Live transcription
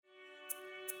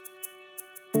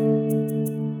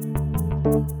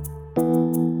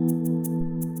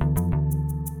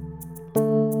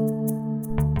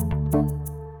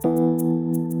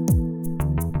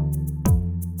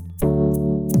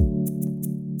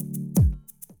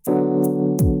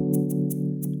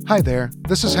Hi there,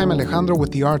 this is Jaime Alejandro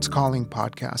with the Arts Calling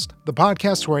podcast, the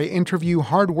podcast where I interview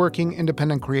hardworking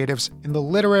independent creatives in the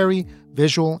literary,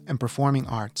 visual, and performing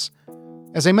arts.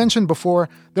 As I mentioned before,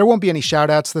 there won't be any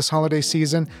shout-outs this holiday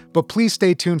season, but please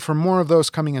stay tuned for more of those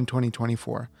coming in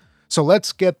 2024. So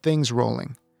let's get things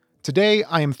rolling. Today,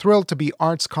 I am thrilled to be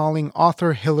Arts Calling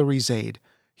author Hilary Zaid.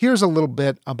 Here's a little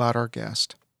bit about our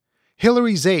guest.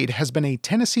 Hilary Zaid has been a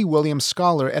Tennessee Williams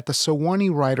Scholar at the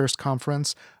Sewanee Writers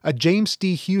Conference, a James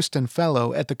D. Houston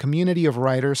Fellow at the Community of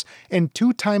Writers, and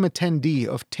two-time attendee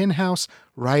of Tin House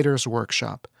Writers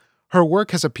Workshop. Her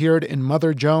work has appeared in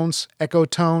Mother Jones,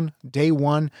 Ecotone, Day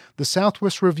One, the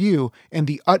Southwest Review, and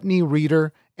the Utne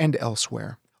Reader, and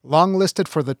elsewhere. Longlisted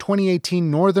for the 2018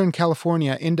 Northern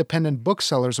California Independent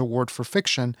Booksellers Award for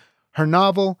Fiction, her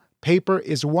novel, Paper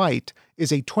is White,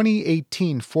 is a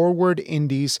 2018 Forward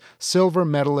Indies Silver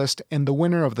Medalist and the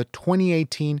winner of the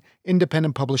 2018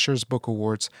 Independent Publishers Book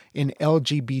Awards in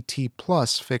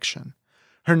LGBT+ fiction.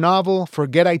 Her novel,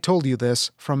 Forget I Told You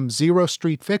This, from Zero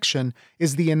Street Fiction,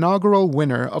 is the inaugural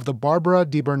winner of the Barbara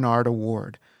DeBernard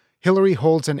Award. Hilary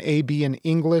holds an A.B. in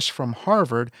English from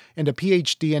Harvard and a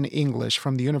Ph.D. in English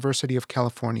from the University of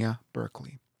California,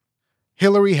 Berkeley.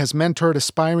 Hilary has mentored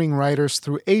aspiring writers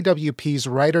through AWP's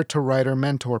Writer-to-Writer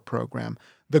Mentor Program,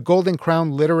 the Golden Crown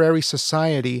Literary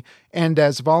Society, and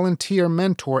as volunteer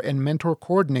mentor and mentor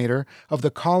coordinator of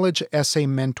the College Essay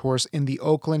Mentors in the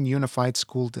Oakland Unified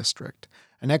School District,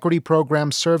 an equity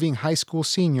program serving high school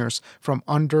seniors from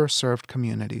underserved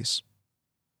communities.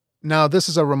 Now, this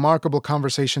is a remarkable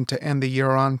conversation to end the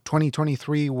year on.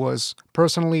 2023 was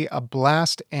personally a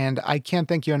blast, and I can't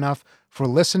thank you enough for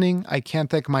listening. I can't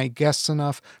thank my guests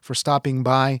enough for stopping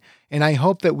by, and I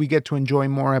hope that we get to enjoy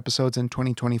more episodes in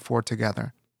 2024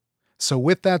 together. So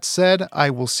with that said, I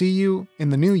will see you in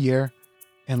the new year,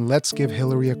 and let's give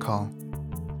Hilary a call.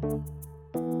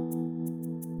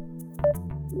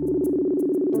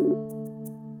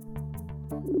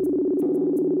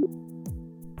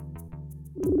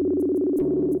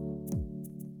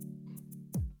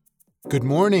 Good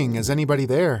morning. Is anybody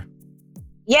there?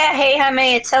 Yeah, hey,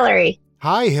 Jaime, it's Hilary.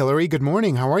 Hi, Hilary. Good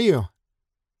morning. How are you?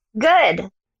 Good.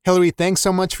 Hilary, thanks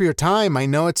so much for your time. I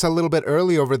know it's a little bit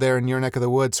early over there in your neck of the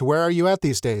woods. Where are you at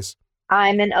these days?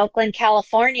 I'm in Oakland,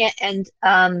 California, and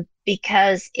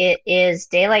because it is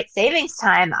daylight savings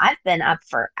time, I've been up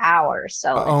for hours,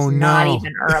 so it's not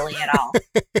even early at all.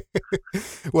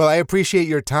 Well, I appreciate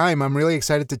your time. I'm really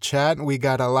excited to chat. We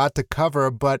got a lot to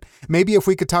cover, but maybe if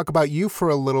we could talk about you for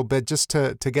a little bit, just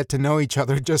to get to know each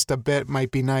other just a bit might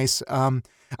be nice. Sure.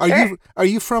 Are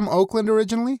you from Oakland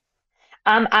originally?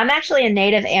 I'm actually a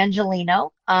native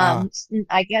Angelino.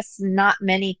 I guess not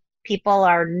many people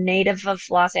are native of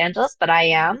Los Angeles, but I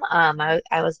am.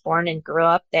 I was born and grew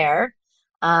up there,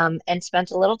 and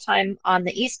spent a little time on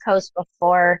the East Coast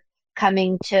before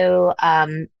coming to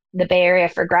the Bay Area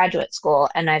for graduate school,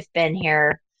 and I've been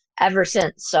here ever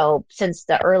since. So since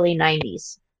the early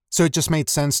 90s. So it just made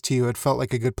sense to you. It felt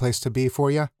like a good place to be for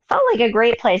you? Felt like a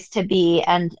great place to be,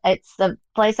 and it's the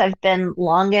place I've been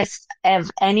longest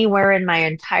of anywhere in my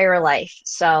entire life.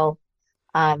 So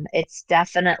it's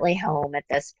definitely home at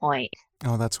this point.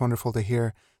 Oh, that's wonderful to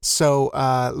hear. So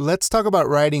let's talk about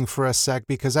writing for a sec,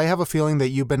 because I have a feeling that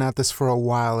you've been at this for a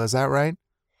while. Is that right?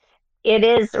 It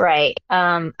is right.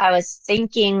 I was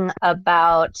thinking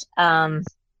about I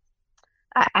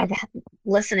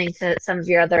listening to some of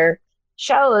your other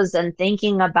shows and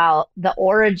thinking about the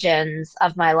origins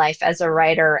of my life as a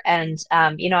writer. And,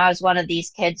 I was one of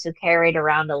these kids who carried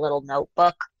around a little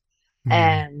notebook. Mm.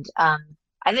 And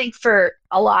I think for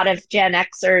a lot of Gen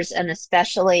Xers, and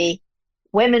especially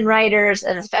women writers,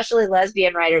 and especially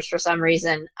lesbian writers for some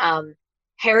reason,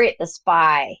 Harriet the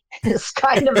Spy is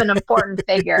kind of an important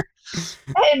figure.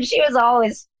 And she was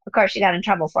always, of course, she got in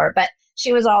trouble for it, but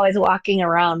she was always walking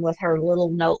around with her little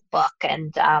notebook.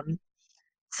 And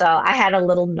so I had a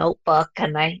little notebook,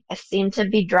 and I seemed to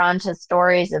be drawn to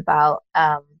stories about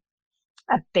a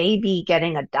baby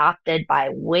getting adopted by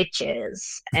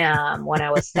witches when I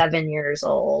was 7 years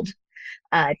old.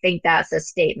 I think that's a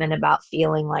statement about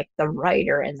feeling like the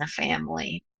writer in the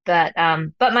family. But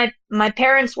my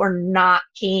parents were not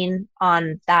keen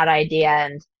on that idea,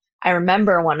 and I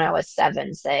remember when I was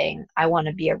 7 saying, I want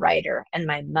to be a writer, and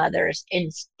my mother's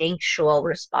instinctual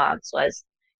response was,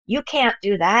 you can't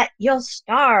do that, you'll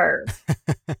starve.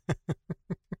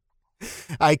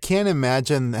 I can't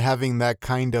imagine having that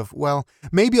kind of, well,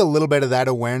 maybe a little bit of that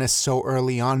awareness so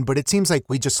early on, but it seems like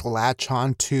we just latch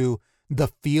on to the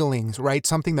feelings, right?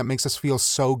 Something that makes us feel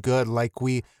so good, like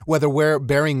whether we're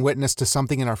bearing witness to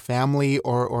something in our family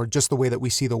or just the way that we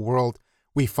see the world,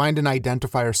 we find an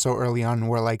identifier so early on and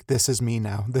we're like, this is me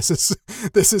now. This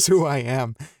is who I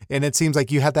am. And it seems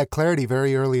like you had that clarity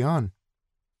very early on.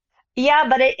 Yeah,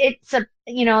 but it's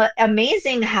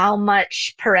amazing how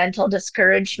much parental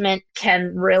discouragement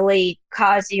can really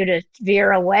cause you to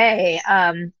veer away.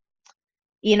 I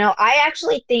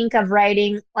actually think of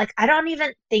writing, like, I don't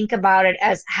even think about it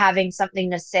as having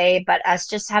something to say, but as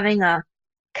just having a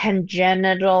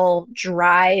congenital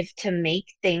drive to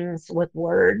make things with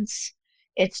words.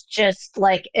 It's just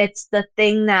like it's the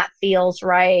thing that feels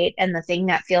right and the thing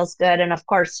that feels good. And of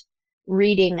course,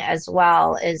 reading as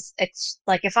well is it's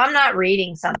like if I'm not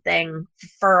reading something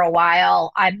for a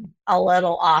while, I'm a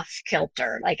little off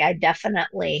kilter. Like I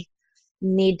definitely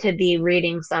need to be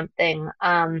reading something.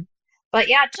 But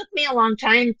yeah, it took me a long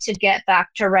time to get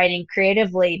back to writing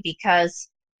creatively because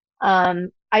I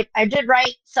did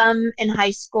write some in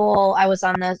high school. I was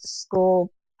an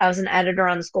editor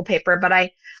on the school paper, but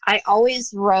I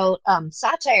always wrote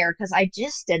satire because I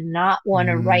just did not want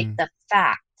to write Mm. the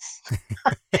facts.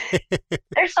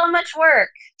 There's so much work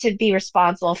to be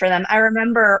responsible for them. I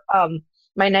remember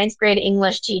my ninth grade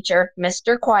English teacher,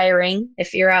 Mr. Quiring,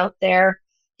 if you're out there,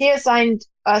 he assigned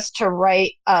us to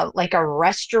write like a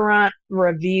restaurant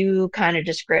review kind of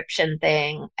description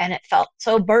thing. And it felt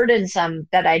so burdensome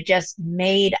that I just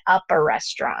made up a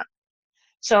restaurant.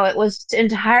 So it was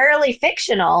entirely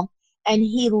fictional. And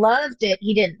he loved it.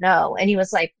 He didn't know. And he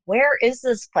was like, "Where is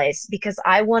this place? Because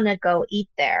I want to go eat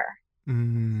there." Like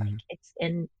Mm.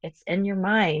 it's in your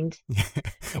mind.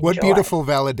 What Enjoy. beautiful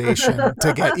validation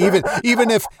to get.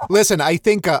 Even if, listen, I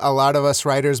think a lot of us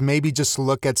writers maybe just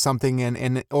look at something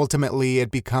and ultimately it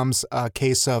becomes a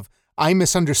case of, I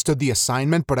misunderstood the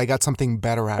assignment, but I got something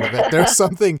better out of it. There's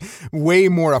something way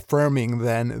more affirming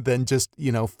than just,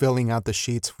 filling out the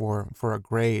sheets for a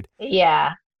grade.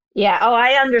 Yeah. Yeah. Oh,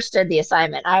 I understood the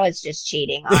assignment. I was just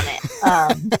cheating on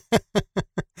it.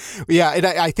 Yeah, and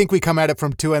I think we come at it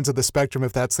from two ends of the spectrum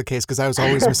if that's the case, because I was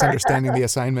always misunderstanding the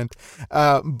assignment.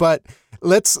 But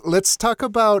let's talk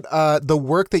about the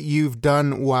work that you've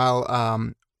done while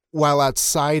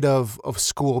outside of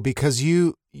school, because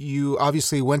you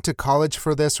obviously went to college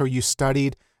for this, or you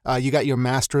studied. You got your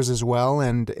master's as well,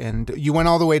 and you went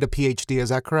all the way to PhD. Is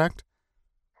that correct?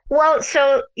 Well,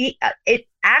 so it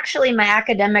actually, my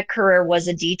academic career was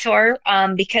a detour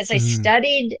because I Mm,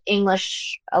 studied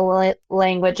English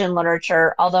language and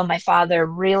literature, although my father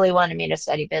really wanted me to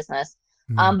study business.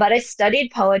 mm, But I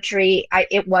studied poetry.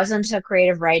 It wasn't a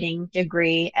creative writing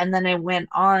degree. And then I went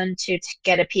on to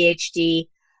get a PhD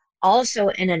also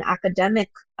in an academic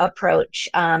approach,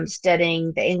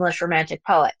 studying the English Romantic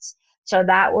poets. So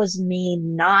that was me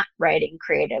not writing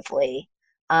creatively.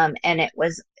 And it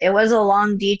was a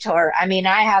long detour. I mean,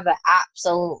 I have an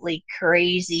absolutely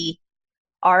crazy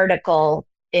article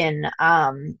in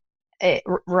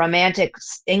romantic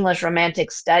English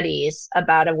romantic studies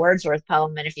about a Wordsworth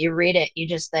poem, and if you read it, you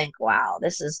just think, "Wow,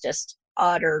 this is just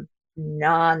utter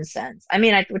nonsense." I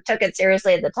mean, I took it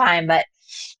seriously at the time, but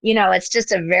it's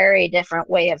just a very different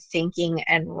way of thinking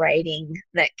and writing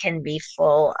that can be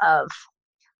full of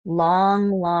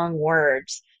long, long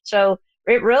words. So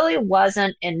it really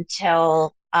wasn't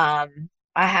until I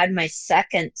had my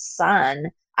second son.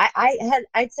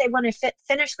 I'd say when I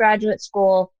finished graduate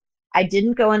school, I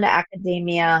didn't go into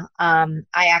academia. I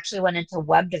actually went into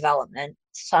web development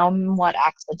somewhat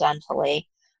accidentally.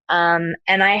 And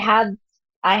I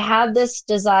had this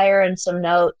desire and some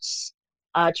notes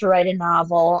to write a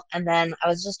novel, and then I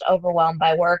was just overwhelmed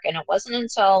by work. And it wasn't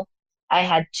until I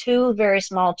had two very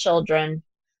small children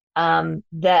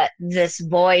that this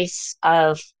voice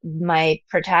of my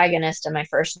protagonist in my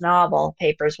first novel,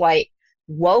 Papers White,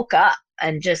 woke up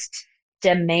and just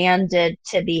demanded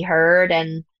to be heard.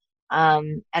 And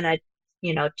I,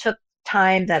 took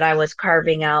time that I was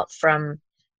carving out from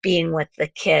being with the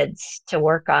kids to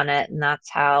work on it. And that's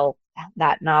how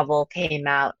that novel came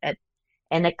out at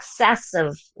an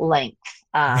excessive length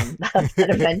that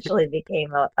eventually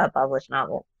became a published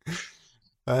novel.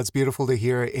 That's beautiful to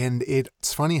hear. And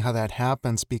it's funny how that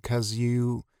happens, because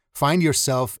you find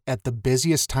yourself at the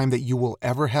busiest time that you will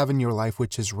ever have in your life,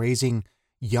 which is raising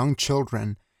young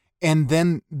children. And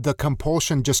then the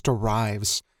compulsion just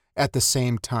arrives at the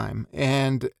same time.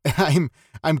 And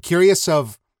I'm curious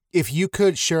of if you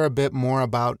could share a bit more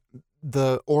about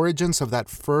the origins of that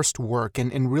first work,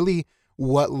 and really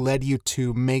what led you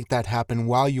to make that happen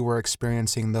while you were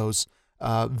experiencing those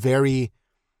very,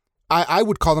 I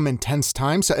would call them intense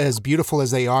times, as beautiful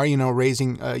as they are.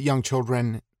 Raising young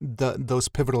children, those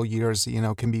pivotal years,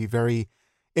 can be very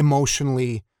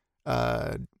emotionally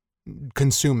uh,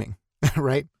 consuming,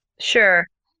 right? Sure,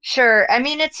 sure. I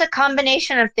mean, it's a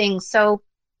combination of things. So,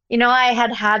 I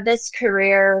had had this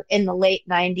career in the late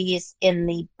 90s in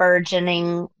the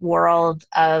burgeoning world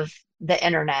of the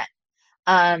internet.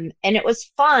 And it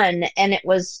was fun and it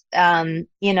was,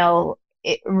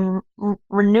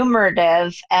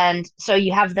 remunerative. And so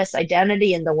you have this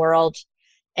identity in the world.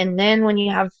 And then when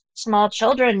you have small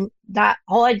children, that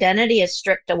whole identity is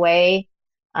stripped away.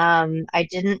 I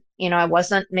didn't, I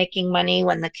wasn't making money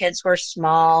when the kids were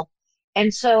small.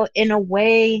 And so in a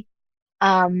way,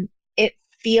 it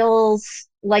feels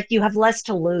like you have less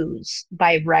to lose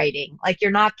by writing. Like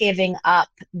you're not giving up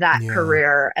that Yeah.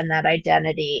 career and that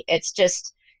identity. It's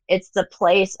the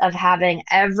place of having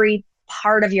every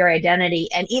part of your identity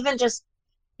and even just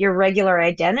your regular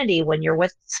identity when you're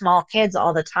with small kids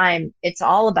all the time. It's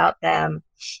all about them.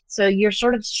 So you're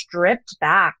sort of stripped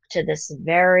back to this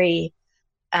very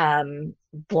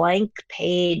blank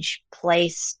page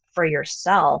place for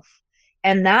yourself.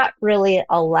 And that really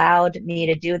allowed me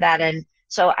to do that. And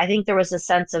so I think there was a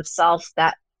sense of self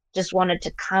that just wanted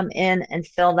to come in and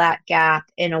fill that gap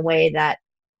in a way that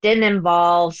didn't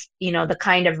involve, the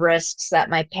kind of risks that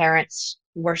my parents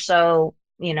were so,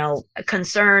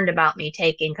 concerned about me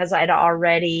taking because I'd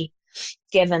already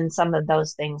given some of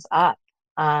those things up.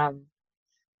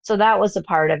 So that was a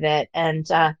part of it. And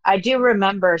I do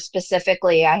remember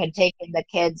specifically, I had taken the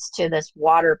kids to this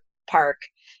water park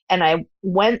and I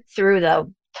went through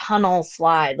the tunnel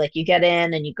slide. Like you get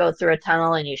in and you go through a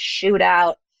tunnel and you shoot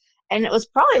out. And it was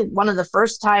probably one of the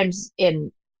first times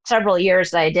in several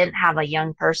years that I didn't have a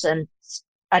young person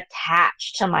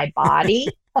attached to my body.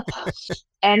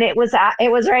 And it was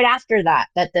right after that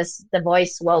the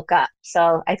voice woke up.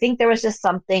 So I think there was just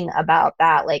something about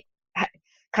that, like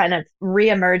kind of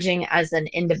reemerging as an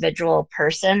individual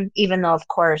person, even though, of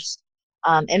course,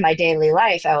 in my daily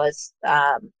life, I was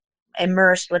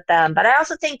immersed with them. But I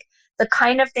also think the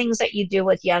kind of things that you do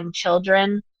with young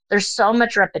children, there's so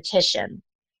much repetition,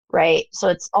 right? So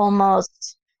it's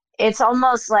almost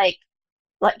like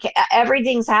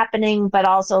everything's happening, but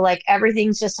also like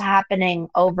everything's just happening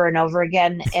over and over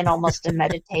again in almost a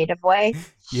meditative way.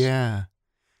 Yeah.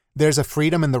 There's a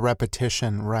freedom in the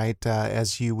repetition, right?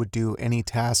 As you would do any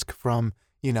task from,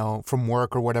 from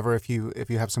work or whatever, if you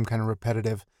have some kind of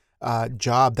repetitive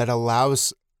job that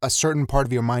allows a certain part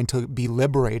of your mind to be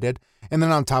liberated. And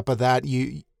then on top of that,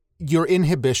 your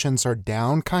inhibitions are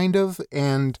down kind of,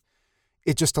 and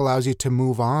it just allows you to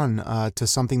move on to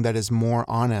something that is more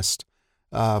honest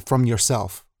from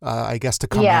yourself, I guess, to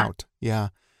come Yeah, out. Yeah.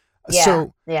 yeah,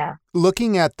 So yeah.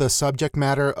 looking at the subject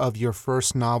matter of your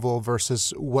first novel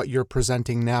versus what you're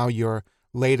presenting now, your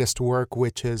latest work,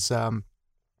 which is,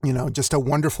 just a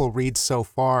wonderful read so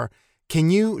far,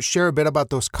 can you share a bit about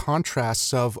those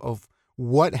contrasts of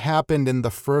what happened in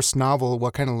the first novel,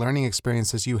 what kind of learning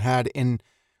experiences you had, and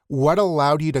what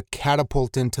allowed you to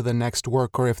catapult into the next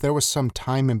work, or if there was some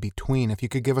time in between, if you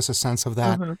could give us a sense of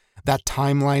Hmm. that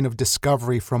timeline of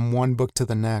discovery from one book to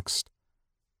the next.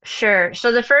 Sure.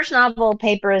 So the first novel,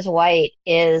 Paper is White,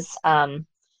 is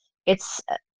it's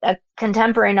a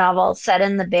contemporary novel set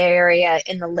in the Bay Area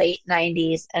in the late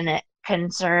 90s, and it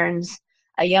concerns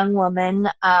a young woman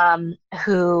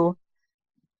who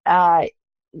uh,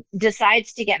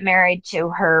 decides to get married to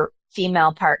her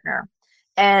female partner.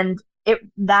 And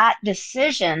that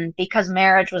decision, because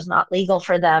marriage was not legal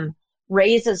for them,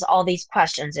 raises all these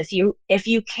questions. If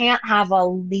you can't have a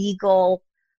legal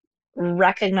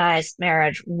recognized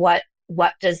marriage, what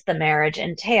does the marriage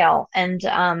entail? And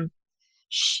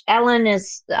Ellen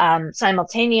is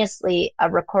simultaneously a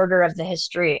recorder of the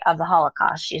history of the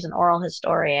Holocaust. She's an oral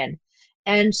historian.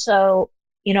 And so,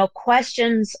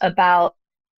 questions about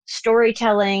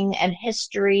storytelling and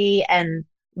history and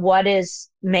what is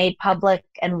made public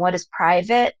and what is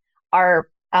private are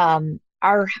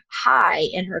high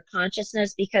in her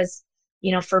consciousness because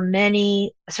for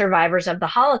many survivors of the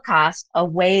Holocaust, a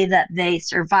way that they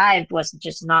survived was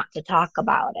just not to talk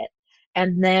about it.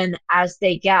 And then as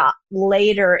they got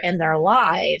later in their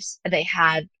lives, they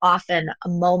had often a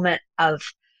moment of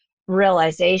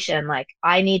realization like,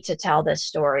 I need to tell this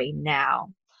story now.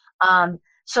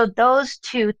 So those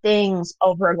two things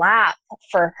overlap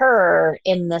for her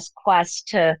in this quest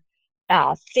to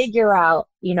figure out,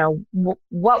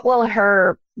 what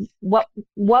will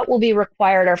be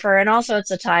required of her. And also,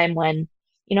 it's a time when,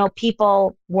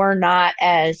 people were not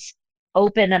as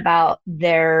open about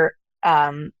their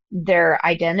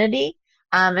identity.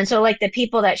 And so, like the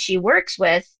people that she works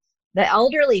with, the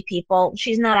elderly people,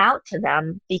 she's not out to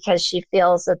them because she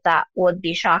feels that that would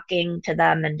be shocking to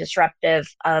them and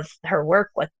disruptive of her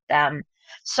work with them.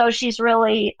 So she's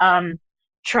really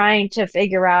trying to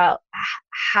figure out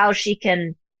how she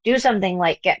can do something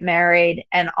like get married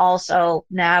and also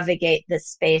navigate this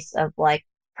space of like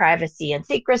privacy and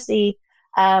secrecy.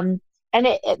 And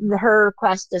her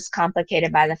quest is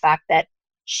complicated by the fact that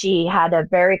she had a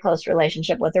very close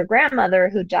relationship with her grandmother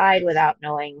who died without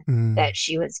knowing Mm. that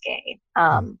she was gay.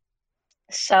 Mm.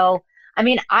 So, I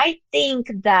mean, I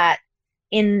think that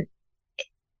in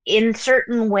in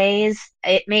certain ways,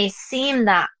 it may seem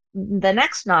that the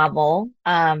next novel,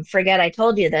 Forget I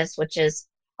Told You This, which is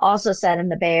also set in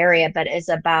the Bay Area, but is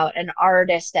about an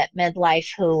artist at midlife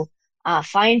who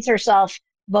finds herself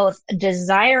both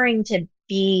desiring to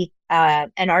be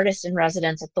an artist in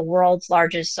residence at the world's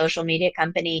largest social media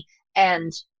company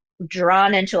and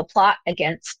drawn into a plot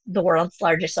against the world's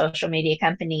largest social media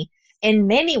company. In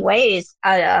many ways,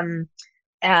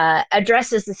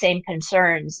 addresses the same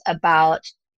concerns about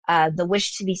the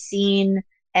wish to be seen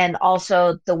and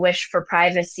also the wish for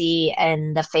privacy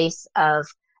and the face of,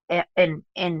 in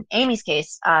Amy's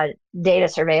case, data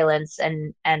surveillance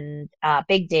and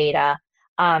big data.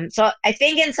 So I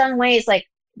think in some ways, like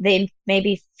they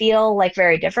maybe feel like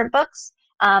very different books,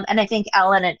 and I think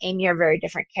Ellen and Amy are very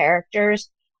different characters.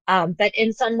 But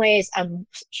in some ways, I'm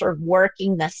sort of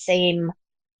working the same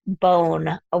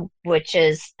bone, which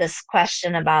is this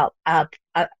question about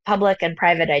public and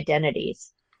private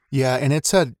identities. Yeah, and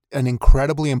it's an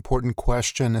incredibly important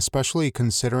question, especially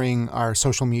considering our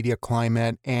social media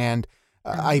climate. And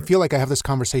I Mhm. feel like I have this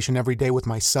conversation every day with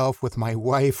myself, with my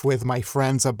wife, with my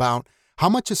friends about how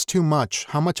much is too much?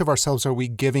 How much of ourselves are we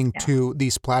giving Yeah. to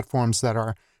these platforms that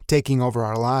are taking over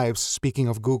our lives? Speaking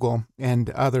of Google and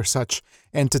other such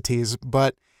entities.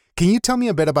 But can you tell me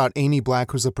a bit about Amy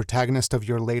Black, who's the protagonist of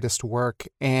your latest work,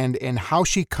 and how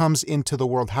she comes into the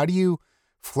world? How do you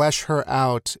flesh her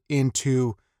out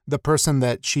into the person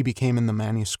that she became in the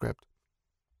manuscript?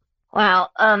 Wow,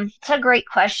 it's a great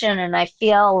question, and I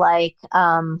feel like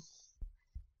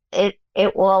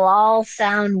it will all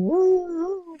sound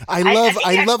woo. I think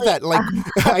I love actually, that.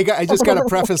 Like, I just got to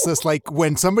preface this. Like,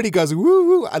 when somebody goes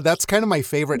woo woo, that's kind of my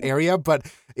favorite area,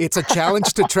 but it's a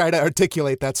challenge to try to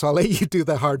articulate that. So I'll let you do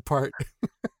the hard part.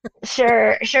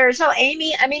 sure, sure. So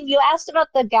Amy, I mean, you asked about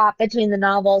the gap between the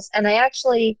novels, and I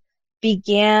actually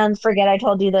began Forget I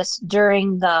Told You This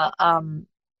during the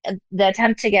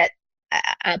attempt to get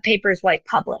Papers White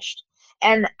published.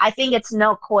 And I think it's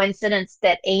no coincidence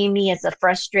that Amy is a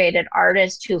frustrated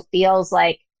artist who feels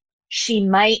like she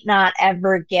might not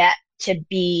ever get to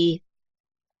be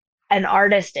an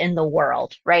artist in the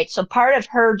world, right? So part of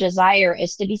her desire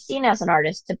is to be seen as an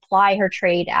artist, to ply her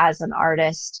trade as an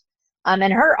artist.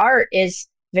 And her art is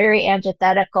very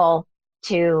antithetical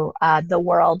to the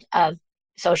world of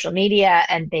social media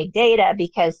and big data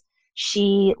because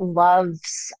she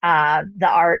loves the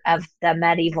art of the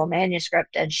medieval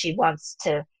manuscript and she wants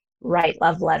to write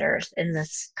love letters in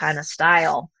this kind of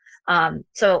style.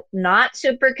 So, not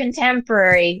super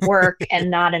contemporary work and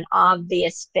not an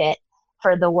obvious fit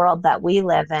for the world that we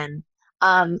live in.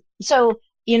 So,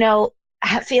 you know,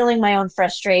 feeling my own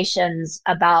frustrations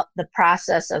about the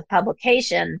process of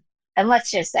publication, and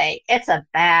let's just say it's a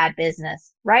bad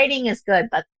business. Writing is good,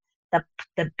 but the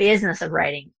the business of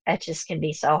writing, it just can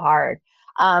be so hard.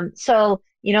 So,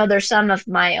 you know, there's some of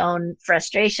my own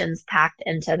frustrations packed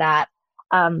into that.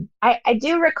 I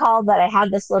do recall that I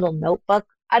had this little notebook,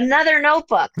 another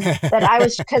notebook that I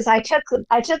was because I took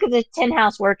the Tin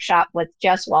House workshop with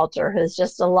Jess Walter, who's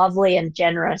just a lovely and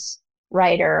generous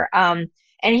writer. And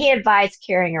he advised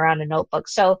carrying around a notebook.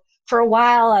 So for a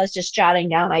while, I was just jotting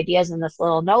down ideas in this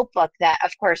little notebook. That,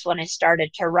 of course, when I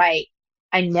started to write,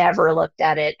 I never looked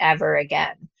at it ever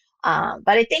again. But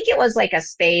I think it was like a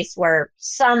space where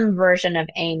some version of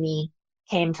Amy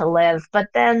came to live. But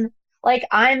then, like,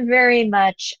 I'm very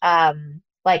much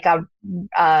like a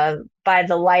by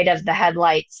the light of the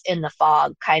headlights in the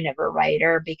fog kind of a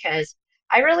writer because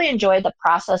I really enjoy the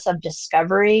process of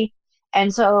discovery.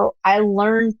 And so I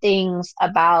learn things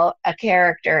about a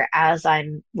character as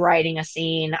I'm writing a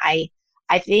scene.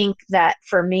 I think that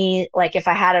for me, like if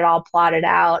I had it all plotted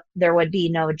out, there would be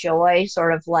no joy,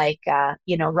 sort of like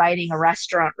you know, writing a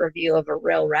restaurant review of a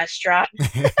real restaurant.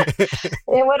 It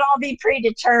would all be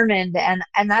predetermined, and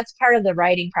that's part of the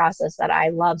writing process that I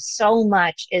love so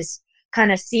much is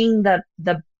kind of seeing the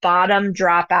bottom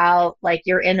drop out, like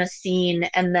you're in a scene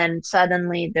and then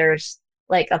suddenly there's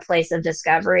like a place of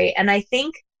discovery. And I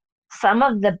think some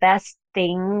of the best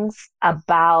things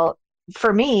about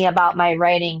for me about my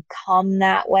writing come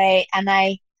that way, and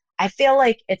I feel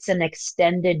like it's an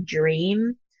extended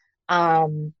dream.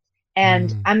 um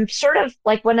and Mm. I'm sort of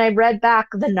like when I read back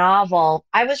the novel,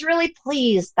 I was really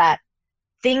pleased that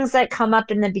things that come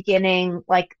up in the beginning,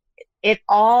 like it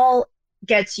all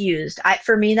gets used.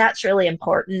 For me, that's really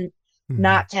important, Mhm.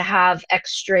 not to have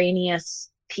extraneous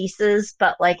pieces,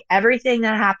 but like everything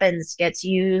that happens gets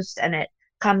used and it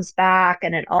comes back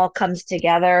and it all comes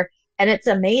together. And it's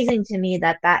amazing to me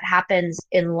that that happens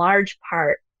in large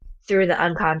part through the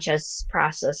unconscious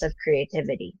process of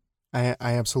creativity. I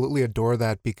absolutely adore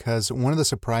that because one of the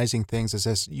surprising things is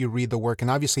as you read the work,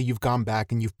 and obviously you've gone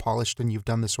back and you've polished and you've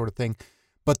done this sort of thing,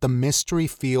 but the mystery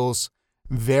feels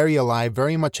very alive,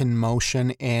 very much in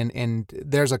motion, and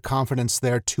there's a confidence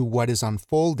there to what is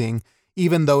unfolding,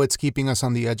 even though it's keeping us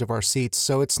on the edge of our seats.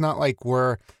 So it's not like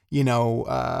we're, you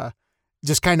know,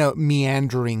 just kind of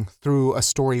meandering through a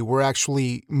story. We're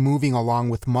actually moving along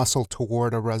with muscle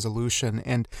toward a resolution.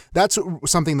 And that's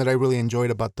something that I really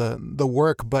enjoyed about the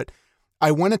work. But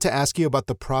I wanted to ask you about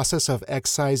the process of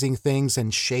excising things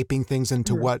and shaping things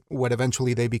into Mm-hmm. what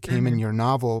eventually they became in Mm-hmm. your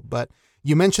novel. But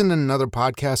you mentioned in another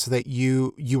podcast that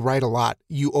you write a lot.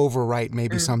 You overwrite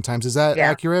maybe Mm. sometimes. Is that Yeah.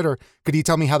 accurate? Or could you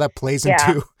tell me how that plays Yeah.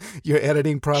 into your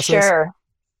editing process? Sure.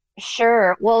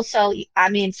 Sure. Well, so I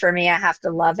mean, for me, I have to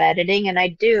love editing and I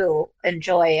do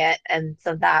enjoy it. And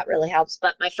so that really helps.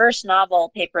 But my first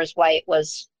novel, Papers White,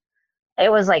 it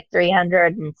was like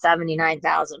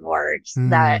 379,000 words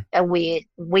that Hmm.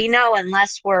 we know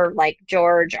unless we're like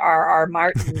George R. R.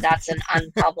 Martin, that's an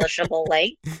unpublishable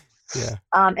length. Yeah.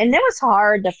 And it was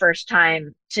hard the first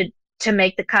time to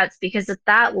make the cuts because at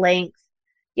that length,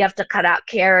 you have to cut out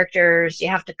characters, you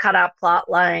have to cut out plot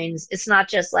lines. It's not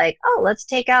just like, oh, let's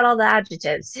take out all the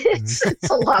adjectives. It's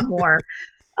a lot more.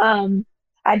 Um,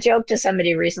 I joked to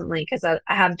somebody recently because I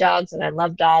have dogs and I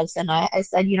love dogs, and I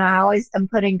said, I always am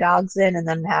putting dogs in and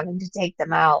then having to take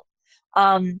them out.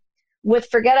 Um, with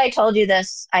Forget I Told You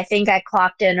This, I think I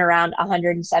clocked in around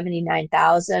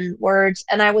 179,000 words,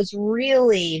 and I was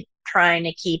really trying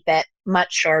to keep it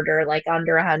much shorter, like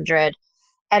under 100.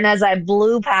 And as I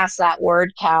blew past that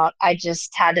word count, I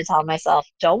just had to tell myself,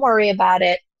 don't worry about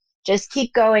it. Just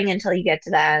keep going until you get to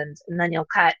the end, and then you'll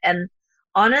cut. And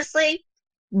honestly,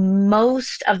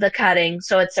 most of the cutting,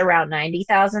 so it's around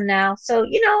 90,000 now. So,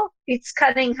 it's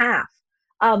cutting half.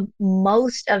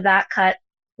 Most of that cut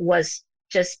was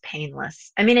just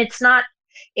painless. I mean, it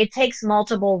takes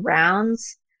multiple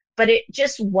rounds, but it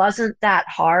just wasn't that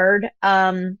hard.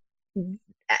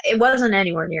 It wasn't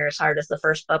anywhere near as hard as the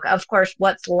first book. Of course,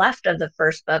 what's left of the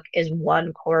first book is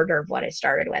one quarter of what I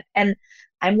started with. And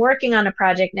I'm working on a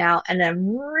project now and I'm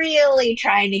really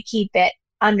trying to keep it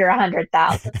under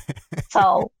 100,000.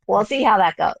 So we'll see how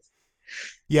that goes.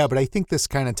 Yeah, but I think this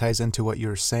kind of ties into what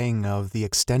you're saying of the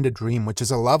extended dream, which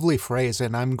is a lovely phrase,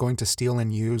 and I'm going to steal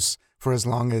and use for as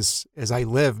long as I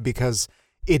live because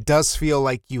it does feel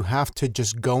like you have to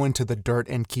just go into the dirt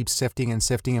and keep sifting and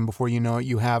sifting, and before you know it,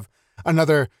 you have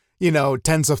another,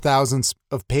 tens of thousands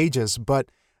of pages. But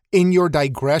in your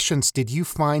digressions, did you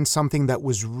find something that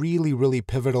was really, really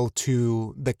pivotal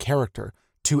to the character,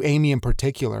 to Amy in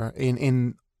particular,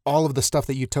 in all of the stuff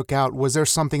that you took out? Was there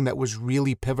something that was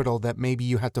really pivotal that maybe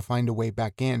you had to find a way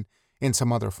back in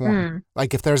some other form? Hmm.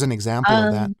 Like if there's an example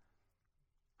of that. Um,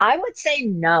 I would say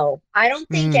no. I don't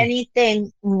think Mm.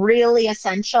 anything really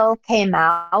essential came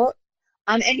out.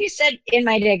 And you said in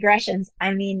my digressions,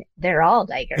 I mean, they're all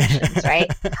digressions,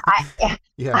 right? I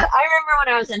Yeah. I remember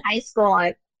when I was in high school,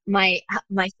 my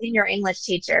senior English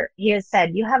teacher, he had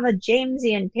said, you have a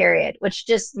Jamesian period, which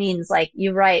just means like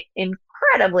you write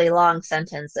incredibly long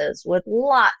sentences with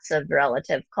lots of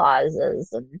relative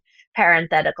clauses and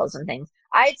parentheticals and things.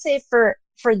 I'd say for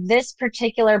this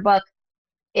particular book,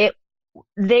 it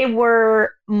they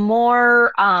were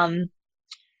more uh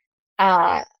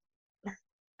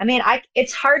I mean,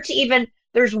 it's hard to even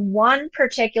there's one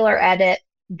particular edit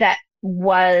that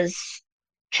was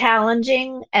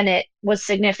challenging and it was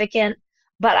significant,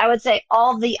 but I would say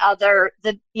all the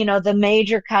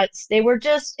major cuts, they were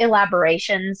just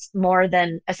elaborations more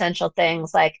than essential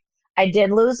things. Like I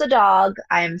did lose a dog.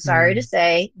 I am sorry to Mm.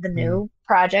 say the Mm. new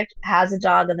project has a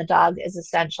dog and the dog is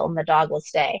essential and the dog will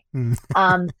stay.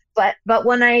 Mm. But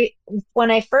when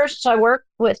I first so I worked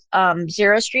with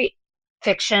Zero Street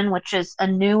Fiction, which is a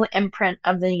new imprint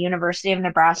of the University of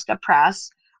Nebraska Press.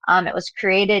 It was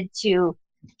created to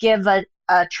give a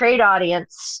trade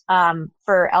audience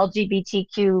for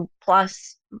LGBTQ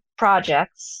plus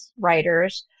projects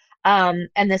writers, and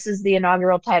this is the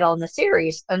inaugural title in the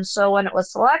series. And so when it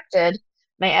was selected,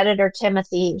 my editor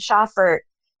Timothy Schaffert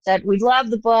said we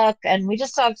love the book and we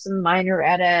just have some minor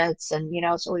edits, and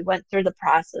so we went through the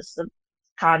process of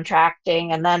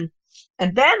contracting, and then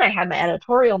I had my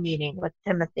editorial meeting with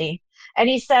Timothy, and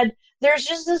he said, there's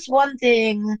just this one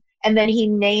thing. And then he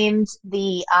named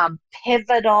the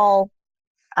pivotal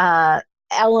uh,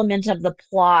 element of the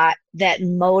plot that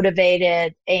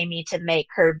motivated Amy to make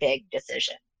her big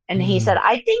decision. And he said, Mm.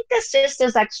 I think this just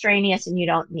is extraneous and you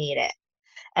don't need it.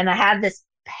 And I had this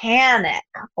panic,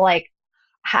 like,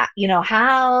 how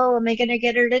am I going to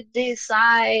get her to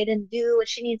decide and do what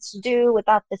she needs to do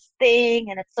without this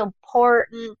thing? And it's so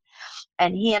important.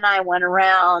 And he and I went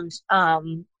around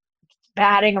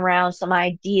batting around some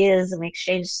ideas, and we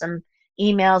exchanged some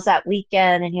emails that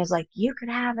weekend. And he was like, you could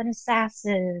have an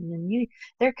assassin, and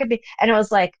there could be, and it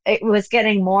was like, it was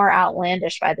getting more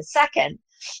outlandish by the second.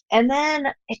 And then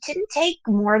it didn't take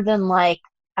more than like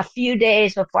a few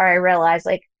days before I realized,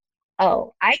 like,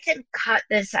 oh, I can cut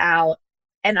this out,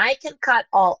 and I can cut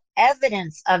all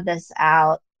evidence of this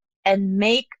out and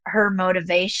make her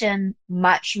motivation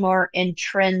much more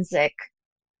intrinsic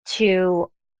to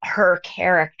her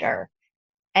character,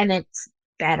 and it's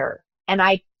better. And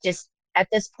I just, at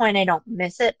this point, I don't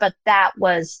miss it, but that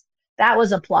was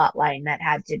a plot line that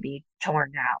had to be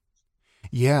torn out.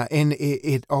 Yeah, and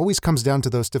it always comes down to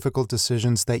those difficult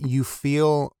decisions that you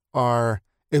feel are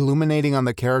illuminating on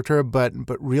the character, but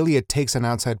really it takes an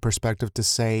outside perspective to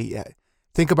say,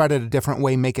 think about it a different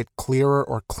way, make it clearer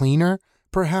or cleaner,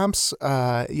 perhaps.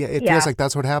 It feels Yeah. like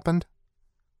that's what happened.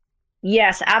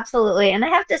 Yes, absolutely. And I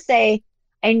have to say,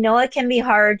 I know it can be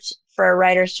hard for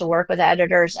writers to work with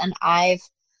editors, and I've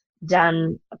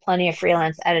done plenty of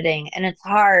freelance editing, and it's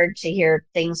hard to hear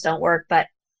things don't work, but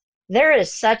there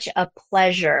is such a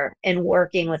pleasure in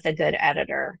working with a good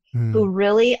editor who Mm.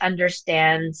 really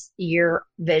understands your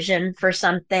vision for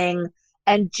something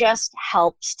and just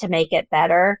helps to make it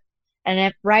better. And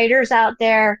if writers out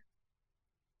there,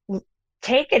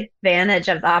 take advantage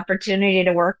of the opportunity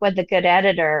to work with a good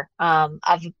editor, of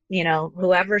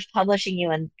whoever's publishing you,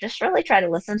 and just really try to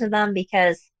listen to them,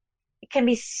 because it can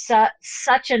be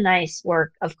such a nice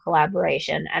work of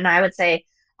collaboration. And I would say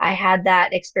I had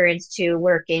that experience too,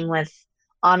 working with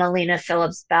Annalena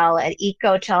Phillips Bell at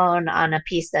Ecotone on a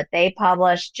piece that they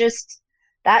published. Just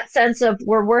that sense of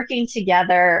we're working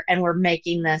together and we're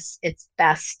making this its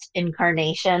best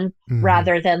incarnation, Hmm.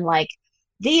 rather than like,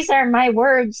 these are my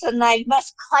words and I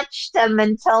must clutch them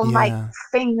until my Yeah.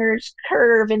 fingers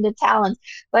curve into talons.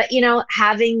 But,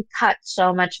 having cut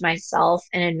so much myself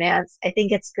in advance, I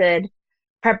think it's good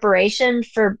preparation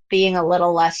for being a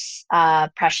little less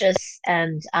precious,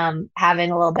 and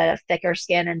having a little bit of thicker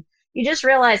skin. And you just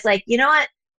realize, like, you know what?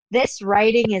 This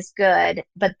writing is good,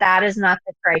 but that is not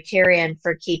the criterion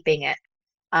for keeping it.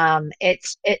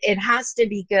 It has to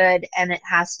be good, and it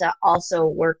has to also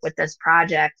work with this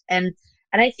project. And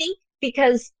I think,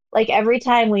 because like every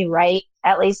time we write,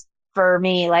 at least for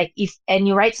me, like, if and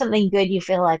you write something good, you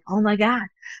feel like, oh my God,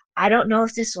 I don't know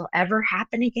if this will ever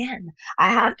happen again. I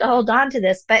have to hold on to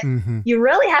this. But Hmm. you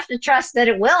really have to trust that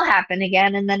it will happen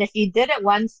again. And then if you did it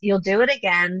once, you'll do it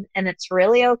again, and it's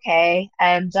really okay.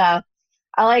 And I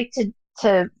like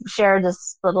to share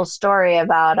this little story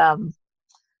about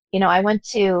I went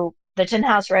to the Tin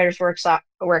House Writers workshop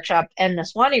and the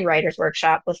Swanee Writers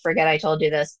Workshop with Forget I Told You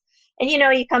This. And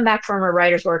you come back from a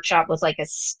writer's workshop with like a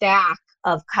stack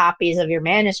of copies of your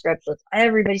manuscripts with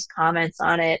everybody's comments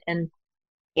on it. And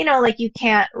like, you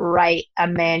can't write a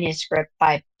manuscript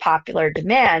by popular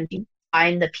demand. You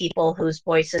find the people whose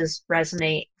voices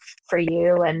resonate for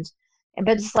you, and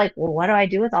but it's like, well, what do I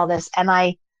do with all this? And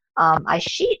I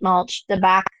sheet mulched the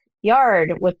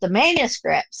backyard with the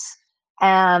manuscripts.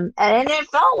 And it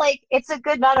felt like it's a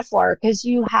good metaphor, because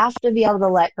you have to be able to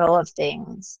let go of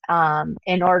things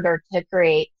in order to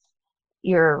create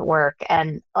your work.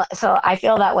 And so I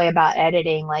feel that way about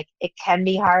editing. Like, it can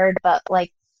be hard, but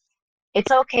like,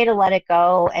 it's okay to let it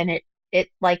go. And it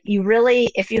like, you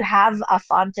really, if you have a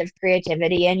font of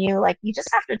creativity in you, like, you just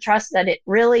have to trust that it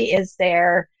really is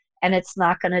there, and it's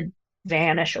not going to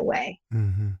vanish away.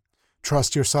 Hmm.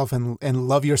 Trust yourself and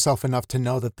love yourself enough to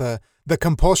know that the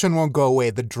compulsion won't go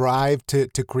away. The drive to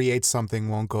create something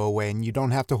won't go away, and you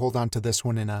don't have to hold on to this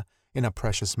one in a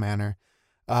precious manner.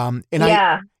 And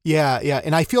Yeah.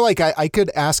 and I feel like I could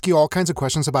ask you all kinds of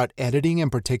questions about editing in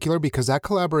particular, because that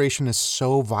collaboration is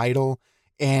so vital.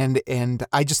 And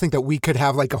I just think that we could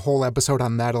have like a whole episode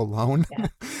on that alone. Yeah.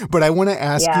 But I want to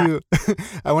ask Yeah. you,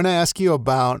 I want to ask you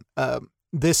about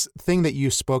this thing that you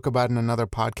spoke about in another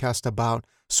podcast about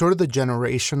sort of the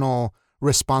generational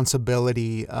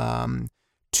responsibility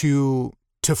to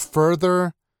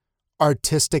further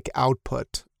artistic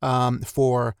output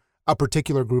for a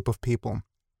particular group of people.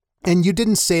 And you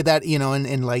didn't say that,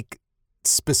 in like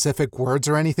specific words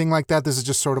or anything like that. This is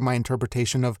just sort of my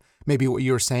interpretation of maybe what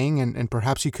you were saying. And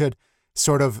perhaps you could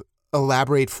sort of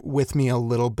elaborate with me a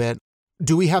little bit.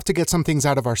 Do we have to get some things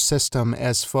out of our system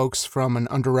as folks from an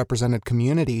underrepresented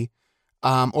community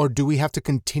or do we have to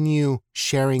continue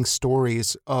sharing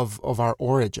stories of our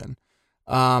origin?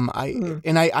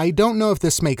 I don't know if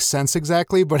this makes sense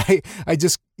exactly, but I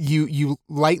just you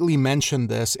lightly mentioned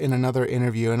this in another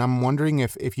interview, and I'm wondering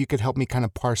if you could help me kind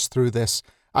of parse through this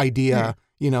idea,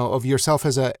 of yourself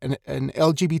as an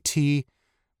LGBT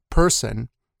person.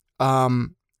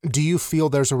 Do you feel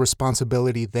there's a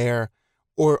responsibility there,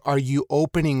 or are you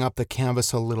opening up the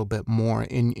canvas a little bit more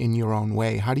in your own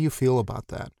way? How do you feel about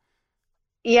that?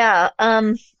 Yeah,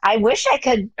 I wish I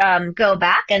could go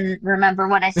back and remember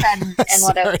what I said and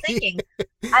what I was Sorry. thinking.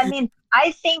 I mean,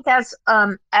 I think as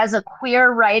a queer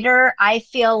writer, I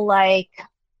feel like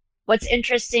what's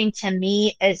interesting to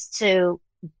me is to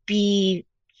be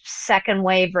second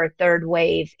wave or third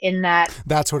wave in that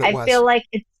That's what it I was. feel like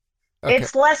Okay.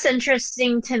 it's less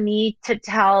interesting to me to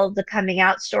tell the coming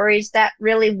out stories that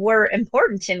really were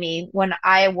important to me when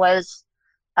I was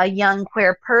a young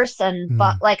queer person.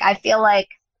 But Mm, like, I feel like,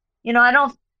 I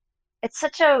don't, it's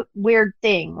such a weird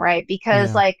thing, right? Because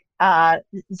yeah. like,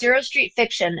 Zero Street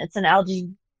Fiction, it's an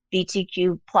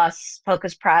LGBTQ plus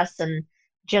focus press and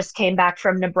just came back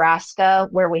from Nebraska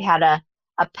where we had a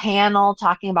panel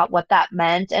talking about what that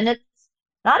meant. And it's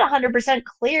not 100%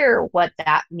 clear what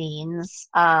that means,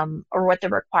 or what the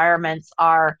requirements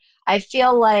are. I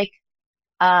feel like,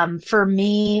 for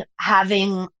me,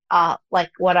 having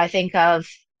like what I think of,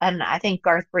 and I think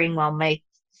Garth Greenwell may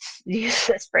use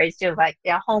this phrase too, like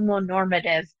a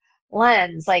homonormative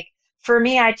lens. Like for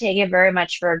me, I take it very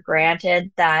much for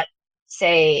granted that,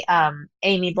 say,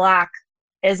 Amy Black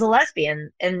is a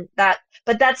lesbian, and but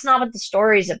that's not what the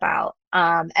story's about.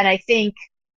 And I think,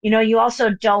 you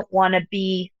also don't want to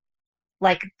be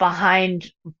like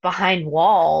behind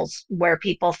walls where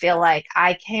people feel like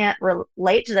I can't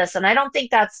relate to this. And I don't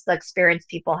think that's the experience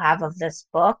people have of this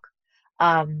book.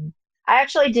 I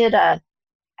actually did a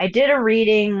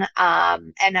reading,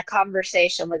 and a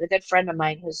conversation with a good friend of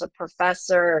mine who's a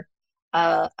professor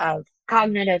of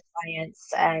cognitive science,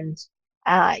 and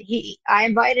I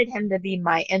invited him to be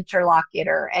my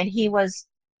interlocutor, and he was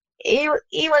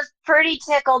pretty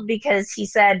tickled because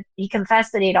he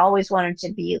confessed that he'd always wanted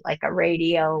to be like a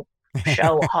radio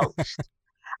show host.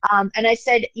 And I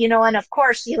said, and of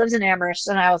course he lives in Amherst,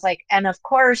 and I was like, and of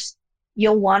course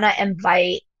you'll want to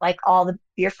invite like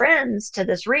your friends to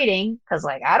this reading because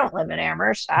like I don't live in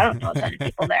Amherst, I don't know a ton of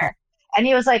people there. And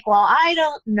he was like, well, I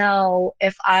don't know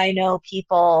if I know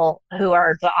people who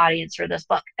are the audience for this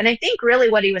book. And I think really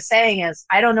what he was saying is,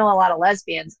 I don't know a lot of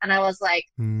lesbians. And I was like,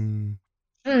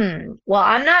 Mm, well,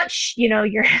 I'm not, you're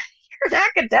you're an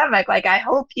academic. Like, I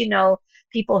hope you know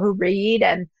people who read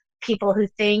and people who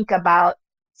think about,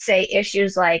 say,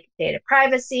 issues like data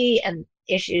privacy and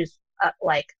issues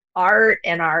like art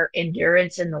and our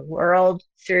endurance in the world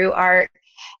through art.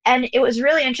 And it was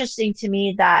really interesting to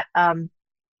me that,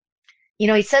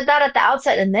 he said that at the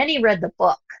outset, and then he read the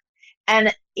book,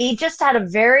 and he just had a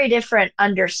very different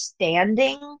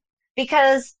understanding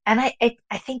because, and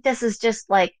I think this is just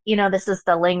like, this is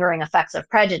the lingering effects of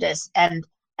prejudice, and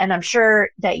I'm sure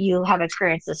that you have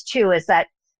experienced this too, is that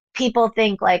people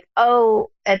think like,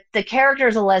 oh, the character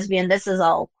is a lesbian, this is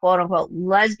a quote unquote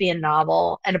lesbian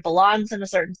novel and it belongs in a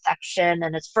certain section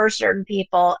and it's for certain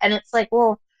people, and it's like,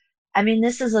 well, I mean,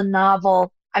 this is a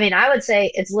novel. I mean, I would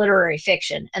say it's literary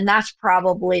fiction, and that's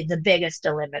probably the biggest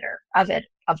delimiter of it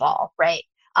of all, right?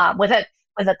 With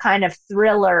a kind of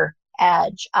thriller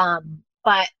edge.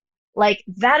 But like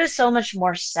that is so much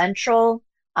more central.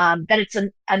 That it's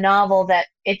a novel that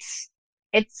it's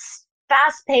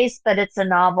fast paced, but it's a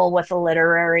novel with a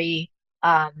literary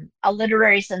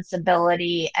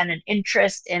sensibility and an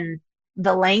interest in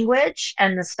the language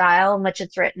and the style in which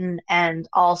it's written, and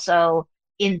also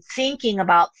in thinking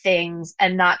about things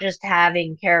and not just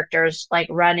having characters like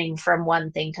running from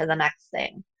one thing to the next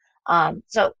thing.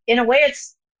 So in a way,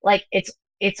 it's like it's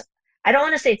I don't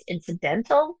want to say it's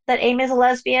incidental that Amy is a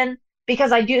lesbian,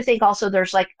 because I do think also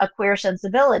there's like a queer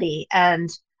sensibility, and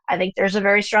I think there's a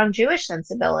very strong Jewish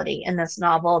sensibility in this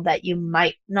novel that you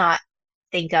might not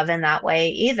think of in that way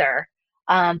either.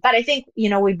 But I think,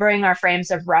 we bring our frames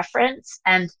of reference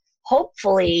and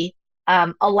hopefully,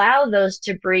 allow those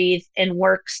to breathe in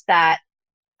works that,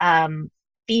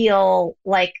 feel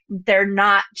like they're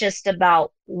not just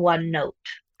about one note,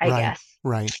 I right, guess.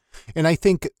 right. And I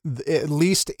think at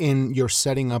least in your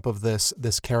setting up of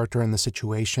this character and the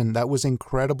situation, that was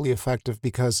incredibly effective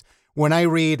because when I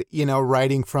read,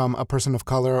 writing from a person of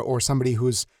color or somebody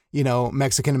who's,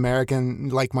 Mexican American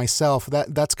like myself,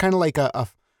 that's kind of like a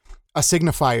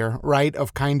signifier, right,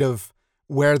 of kind of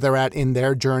where they're at in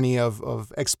their journey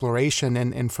of exploration.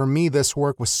 And for me, this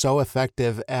work was so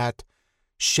effective at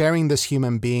sharing this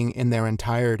human being in their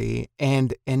entirety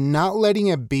and not letting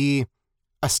it be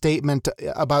a statement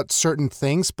about certain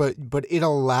things, but it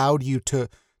allowed you to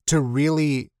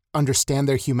really understand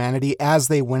their humanity as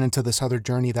they went into this other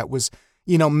journey that was,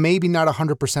 maybe not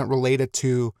 100% related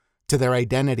to their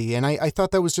identity. And I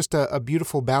thought that was just a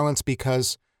beautiful balance,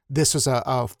 because this was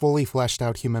a fully fleshed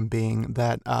out human being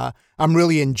that I'm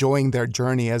really enjoying their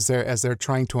journey as they're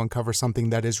trying to uncover something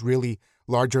that is really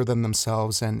larger than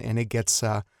themselves, and it gets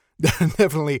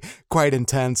definitely quite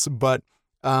intense. But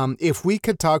if we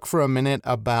could talk for a minute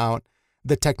about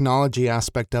the technology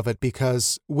aspect of it,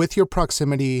 because with your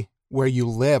proximity where you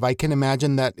live, I can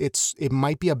imagine that it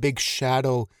might be a big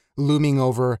shadow looming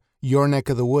over your neck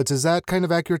of the woods. Is that kind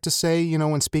of accurate to say,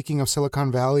 when speaking of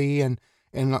Silicon Valley and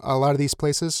a lot of these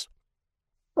places?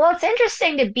 Well, it's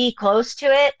interesting to be close to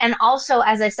it. And also,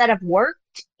 as I said, I've worked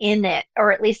in it,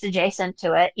 or at least adjacent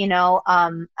to it.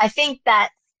 I think that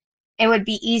it would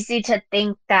be easy to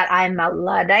think that I'm a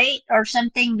Luddite or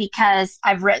something, because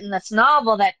I've written this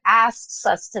novel that asks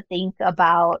us to think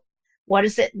about what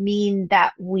does it mean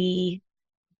that we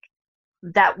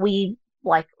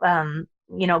like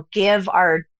give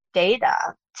our data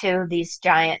to these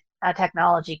giant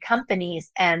technology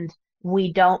companies, and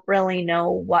we don't really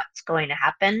know what's going to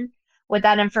happen with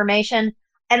that information.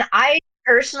 And I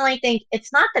personally think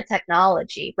it's not the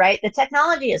technology, right? The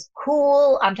technology is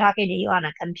cool. I'm talking to you on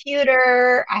a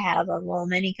computer. I have a little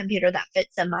mini computer that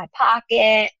fits in my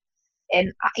pocket.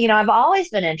 And I've always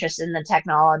been interested in the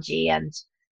technology. And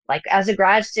like as a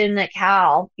grad student at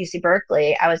Cal, UC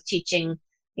Berkeley, I was teaching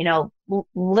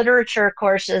literature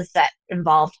courses that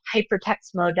involved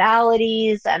hypertext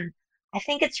modalities. And I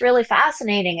think it's really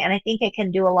fascinating, and I think it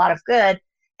can do a lot of good.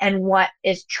 And what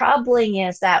is troubling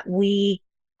is that we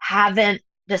haven't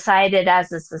decided as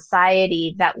a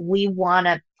society that we want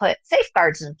to put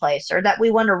safeguards in place, or that we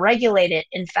want to regulate it,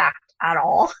 in fact, at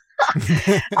all.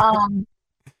 um,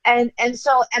 and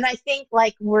I think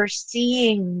like we're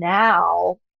seeing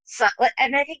now, so,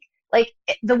 and I think like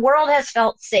the world has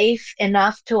felt safe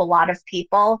enough to a lot of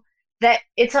people that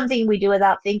it's something we do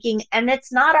without thinking, and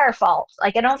it's not our fault.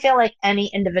 Like I don't feel like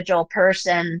any individual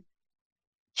person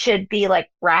should be like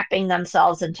wrapping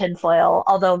themselves in tinfoil,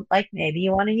 although like maybe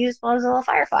you want to use Mozilla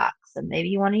Firefox and maybe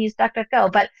you want to use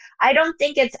DuckDuckGo, but I don't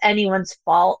think it's anyone's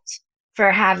fault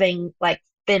for having like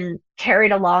been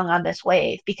carried along on this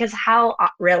wave, because how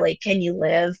really can you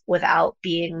live without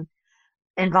being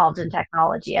involved in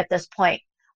technology at this point?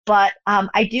 But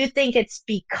I do think it's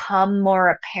become more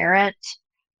apparent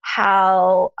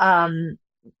how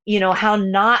how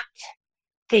not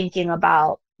thinking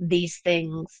about these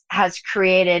things has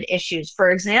created issues. For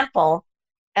example,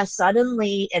 as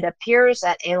suddenly it appears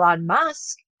that Elon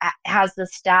Musk has the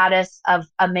status of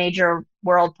a major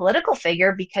world political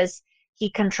figure because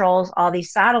he controls all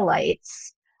these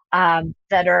satellites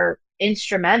that are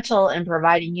instrumental in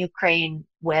providing Ukraine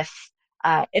with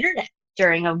internet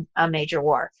during a major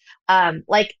war.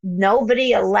 Like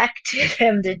nobody elected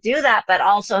him to do that, but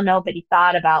also nobody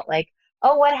thought about like,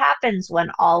 oh, what happens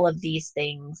when all of these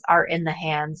things are in the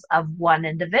hands of one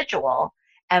individual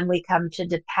and we come to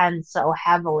depend so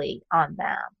heavily on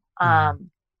them? Mm,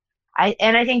 I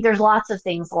think there's lots of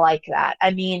things like that.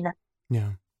 I mean,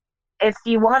 yeah. if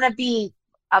you want to be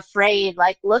afraid,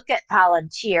 like look at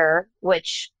Palantir,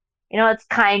 which it's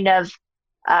kind of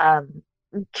um,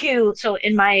 Q. So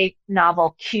in my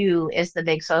novel, Q is the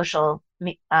big social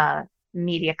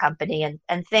media company,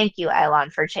 and thank you,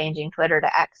 Elon, for changing Twitter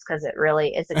to X, because it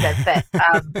really is a good fit.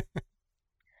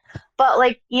 But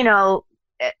like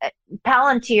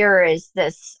Palantir is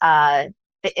this.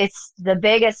 It's the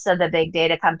biggest of the big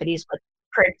data companies with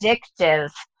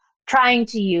predictive, trying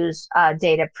to use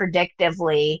data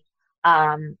predictively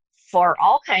for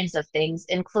all kinds of things,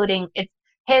 including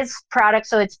his product.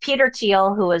 So it's Peter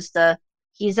Thiel, who is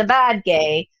he's a bad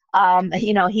gay.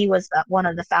 He was one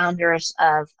of the founders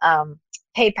of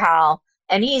PayPal,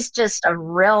 and he's just a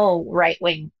real right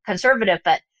wing conservative.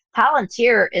 But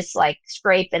Palantir is like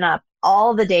scraping up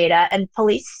all the data, and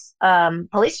police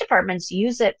departments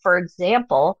use it, for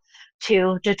example,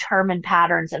 to determine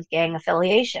patterns of gang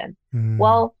affiliation. Mm,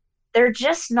 Well, they're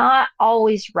just not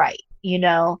always right.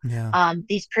 yeah.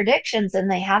 These predictions,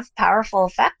 and they have powerful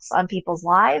effects on people's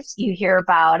lives. You hear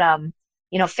about,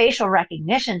 facial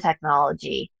recognition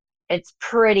technology. It's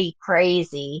pretty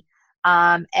crazy.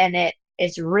 And it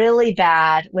is really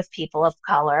bad with people of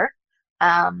color.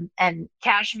 And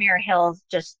Kashmir Hill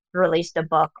just released a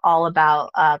book all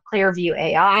about Clearview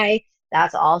AI.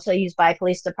 That's also used by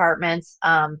police departments.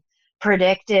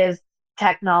 Predictive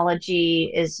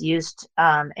technology is used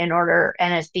in order,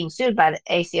 and is being sued by the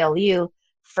ACLU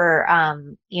for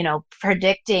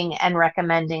predicting and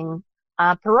recommending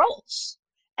paroles.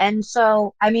 And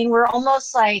so, I mean, we're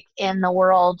almost like in the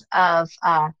world of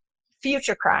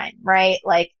future crime, right?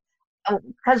 Like,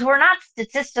 because we're not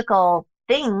statistical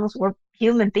things, we're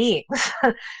human beings.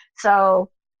 So,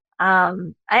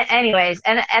 anyways,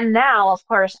 and now, of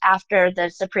course, after the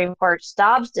Supreme Court's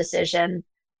Dobbs decision,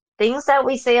 things that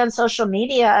we say on social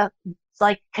media,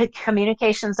 like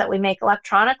communications that we make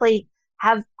electronically,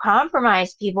 have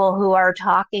compromised people who are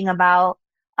talking about,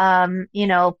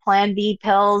 Plan B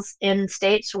pills in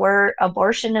states where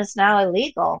abortion is now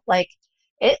illegal. Like,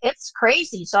 it's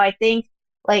crazy. So I think,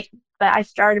 like, but I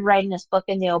started writing this book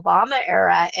in the Obama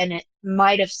era, and it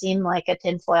might have seemed like a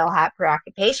tinfoil hat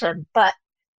preoccupation, but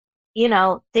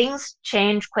things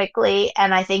change quickly.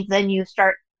 And I think then you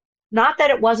start, not that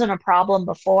it wasn't a problem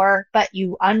before, but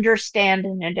you understand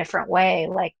in a different way,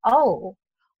 like, oh,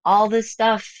 all this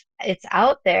stuff, it's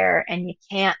out there and you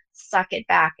can't suck it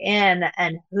back in.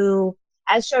 And who,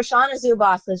 as Shoshana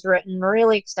Zuboff has written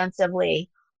really extensively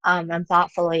and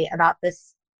thoughtfully about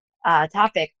this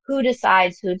topic, who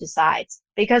decides who decides?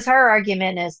 Because her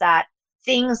argument is that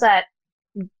things that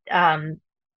um,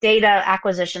 data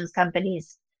acquisitions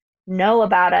companies know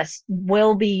about us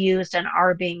will be used and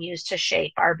are being used to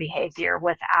shape our behavior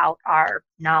without our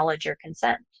knowledge or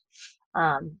consent.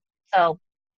 Um, so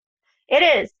it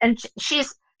is, and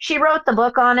she wrote the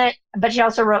book on it, but she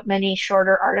also wrote many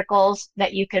shorter articles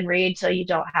that you can read, so you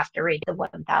don't have to read the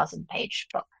 1,000-page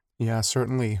book Yeah,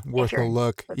 certainly if worth a you're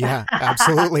look. interested. Yeah,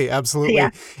 absolutely, Yeah, absolutely.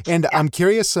 And yeah. I'm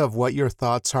curious of what your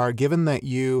thoughts are, given that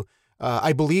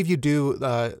I believe you do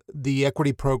the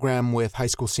equity program with high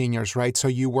school seniors, right? So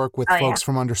you work with Oh yeah, folks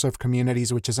from underserved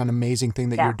communities, which is an amazing thing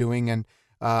that you're yeah, doing. And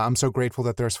I'm so grateful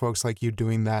that there's folks like you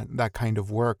doing that kind of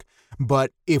work.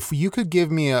 But if you could give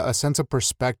me a sense of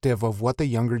perspective of what the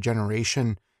younger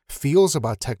generation feels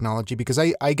about technology, because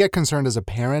I get concerned as a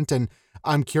parent, and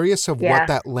I'm curious of what yeah.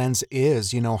 that lens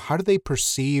is. How do they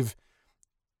perceive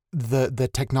the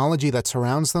technology that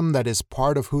surrounds them, that is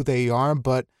part of who they are?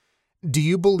 But do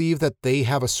you believe that they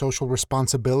have a social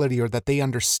responsibility, or that they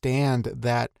understand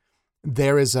that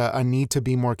there is a need to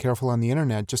be more careful on the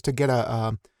internet? Just to get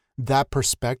a that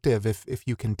perspective, if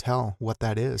you can tell what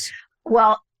that is.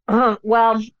 Well,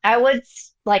 well, I would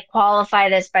like qualify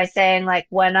this by saying, like,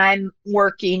 when I'm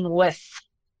working with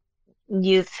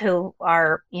youth who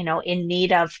are, in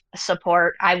need of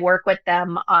support, I work with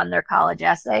them on their college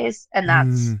essays, and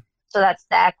Hmm. that's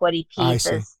the equity I piece,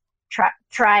 see. is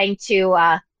trying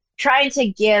to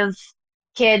give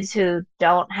kids who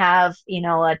don't have,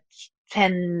 a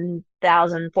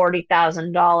 $10,000,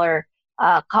 $40,000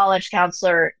 college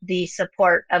counselor the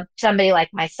support of somebody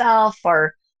like myself,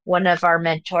 or one of our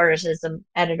mentors is an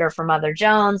editor for Mother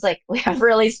Jones. Like, we have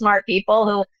really smart people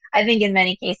who I think in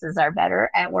many cases are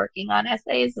better at working on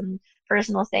essays and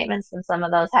personal statements than some of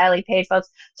those highly paid folks.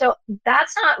 So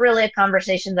that's not really a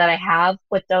conversation that I have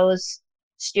with those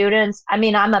students. I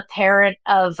mean, I'm a parent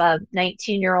of a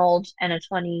 19-year-old and a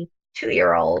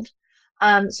 22-year-old.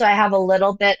 So I have a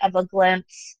little bit of a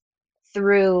glimpse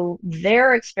through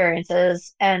their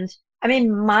experiences. And I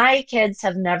mean, my kids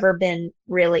have never been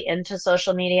really into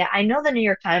social media. I know the New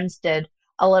York Times did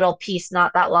a little piece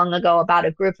not that long ago about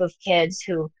a group of kids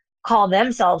who call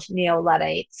themselves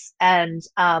neo-Luddites. And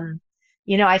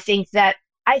I think that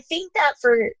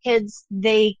for kids,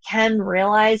 they can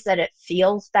realize that it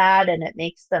feels bad and it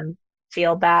makes them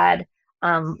feel bad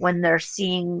when they're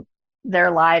seeing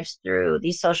their lives through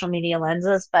these social media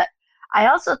lenses. But I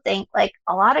also think, like,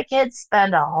 a lot of kids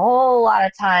spend a whole lot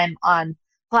of time on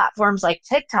platforms like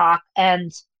TikTok.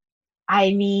 And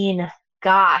I mean,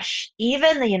 gosh,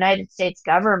 even the United States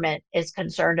government is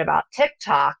concerned about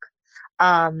TikTok.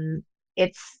 Um,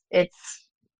 it's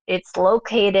its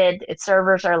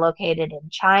servers are located in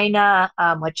China,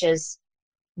 which is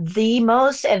the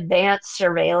most advanced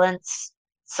surveillance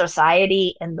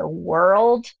society in the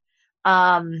world.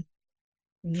 Um,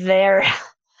 there,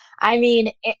 I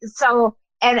mean,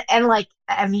 and like,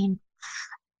 I mean,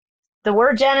 the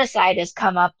word genocide has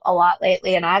come up a lot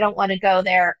lately, and I don't want to go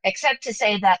there, except to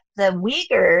say that the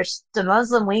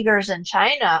Muslim Uyghurs in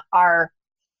China, are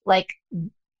like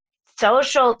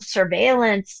social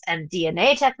surveillance and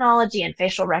DNA technology and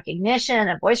facial recognition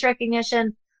and voice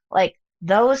recognition. Like,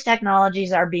 those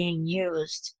technologies are being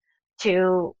used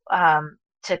to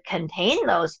contain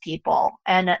those people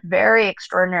in very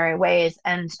extraordinary ways.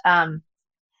 And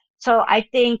so I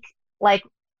think, like,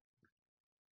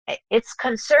 it's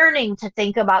concerning to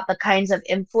think about the kinds of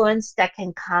influence that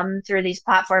can come through these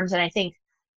platforms. And I think,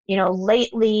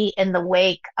 lately, in the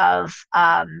wake of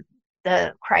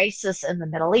the crisis in the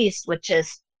Middle East, which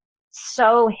is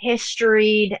so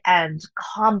historied and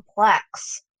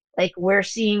complex. Like we're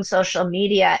seeing social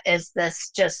media is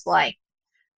this just like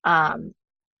um,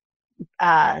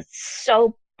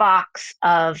 soapbox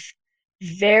of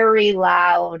very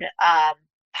loud,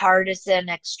 partisan,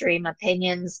 extreme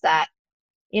opinions that,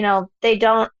 they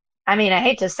don't, I mean, I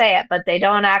hate to say it, but they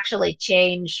don't actually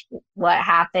change what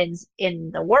happens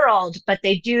in the world, but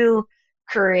they do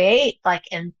create like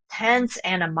intense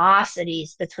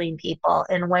animosities between people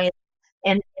in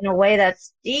a way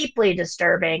that's deeply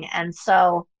disturbing. And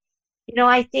so,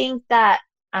 I think that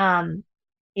um,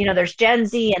 there's Gen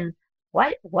Z and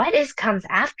what is comes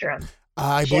after them?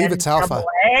 I believe it's Gen double alpha.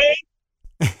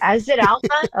 A? Is it alpha?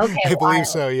 Okay, I believe wild.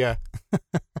 so, yeah.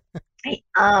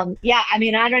 Yeah, I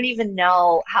mean, I don't even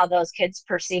know how those kids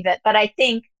perceive it, but I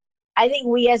think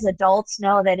we as adults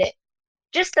know that it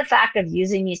just the fact of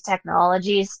using these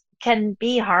technologies can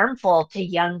be harmful to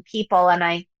young people, and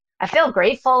I feel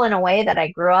grateful in a way that I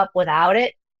grew up without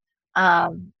it.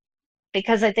 Um,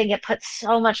 because I think it puts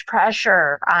so much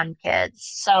pressure on kids.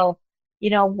 So,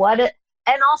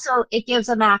 and also it gives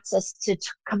them access to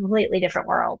completely different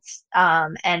worlds,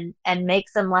 and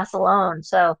makes them less alone.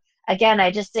 So again, I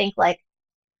just think like,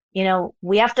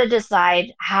 we have to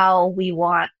decide how we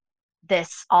want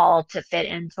this all to fit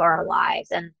into our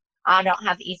lives. And I don't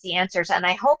have easy answers. And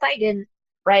I hope I didn't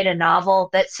write a novel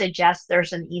that suggests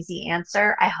there's an easy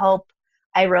answer. I hope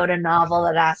I wrote a novel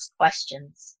that asks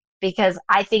questions, because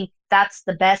I think that's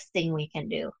the best thing we can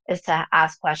do is to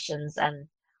ask questions and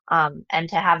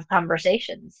to have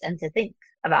conversations and to think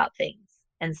about things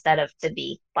instead of to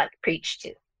be like preached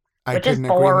to, I which is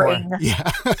couldn't agree more. boring.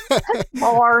 Yeah.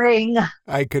 Boring.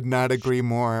 I could not agree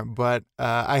more. But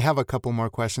I have a couple more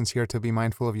questions here to be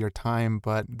mindful of your time.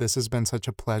 But this has been such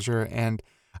a pleasure. And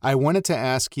I wanted to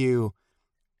ask you,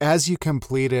 as you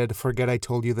completed Forget I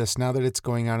Told You This, now that it's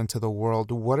going out into the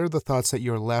world, what are the thoughts that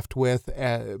you're left with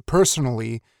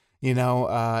personally,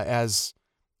 as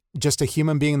just a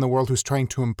human being in the world who's trying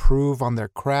to improve on their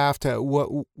craft?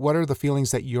 What are the feelings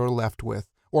that you're left with,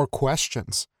 or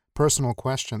questions, personal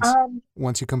questions, Um,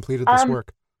 once you completed this um,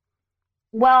 work?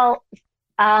 well,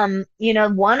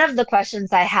 one of the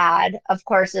questions I had, of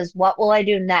course, is what will I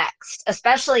do next,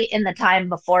 especially in the time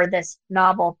before this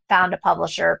novel found a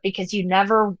publisher, because you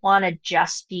never want to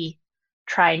just be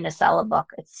trying to sell a book.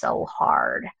 It's so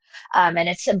hard. And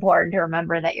it's important to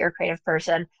remember that you're a creative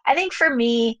person. I think for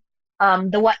me,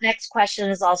 the what next question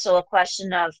is also a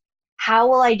question of how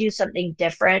will I do something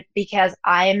different, because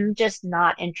I'm just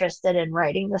not interested in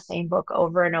writing the same book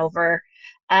over and over.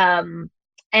 Um,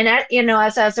 and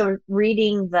as I was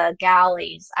reading the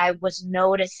galleys, I was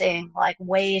noticing like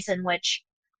ways in which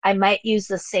I might use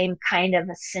the same kind of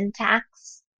a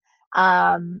syntax.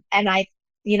 And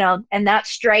and that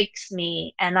strikes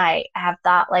me. And I have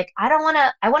thought like, I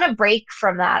want to break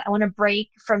from that. I want to break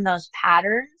from those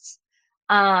patterns,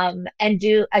 and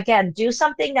do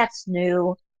something that's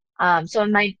new. So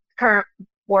in my current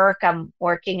work, I'm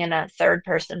working in a third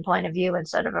person point of view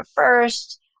instead of a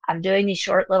first. I'm doing these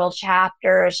short little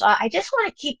chapters. I just want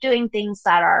to keep doing things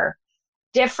that are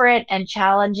different and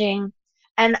challenging.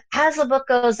 And as the book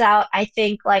goes out, I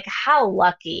think like how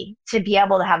lucky to be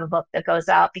able to have a book that goes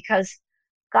out, because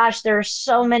gosh, there are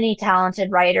so many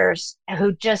talented writers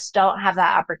who just don't have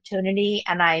that opportunity.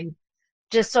 And I'm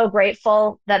just so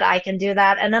grateful that I can do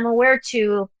that. And I'm aware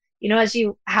too, as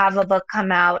you have a book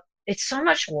come out, it's so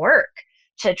much work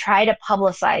to try to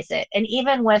publicize it. And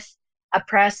even with a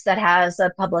press that has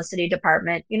a publicity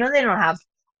department, they don't have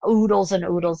oodles and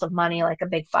oodles of money like a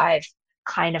big five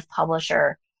kind of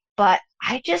publisher. But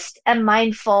I just am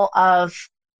mindful of,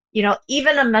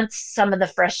 even amidst some of the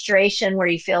frustration where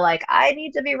you feel like I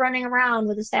need to be running around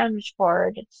with a sandwich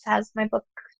board, it has my book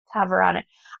cover on it.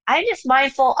 I'm just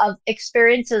mindful of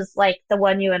experiences like the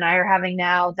one you and I are having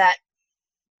now, that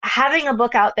having a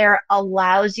book out there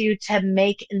allows you to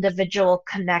make individual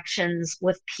connections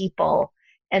with people.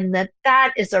 And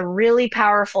that is a really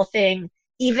powerful thing,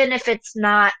 even if it's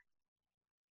not,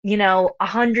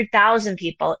 100,000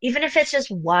 people, even if it's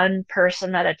just one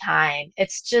person at a time.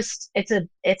 It's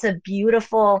a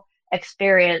beautiful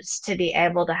experience to be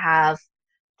able to have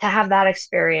that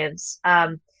experience.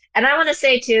 And I want to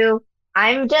say too,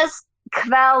 I'm just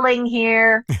quelling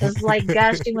here, just like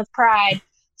gushing with pride.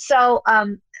 So,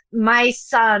 my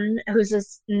son, who's a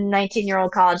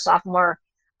 19-year-old college sophomore,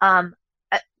 um,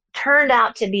 uh, turned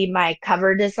out to be my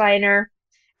cover designer.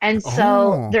 And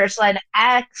so Oh, there's an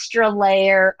extra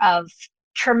layer of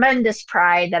tremendous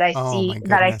pride that I oh see, my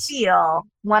that I goodness. feel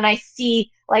when I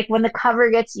see, like when the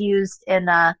cover gets used in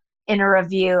a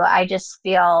review. I just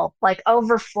feel like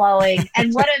overflowing.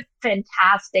 And what a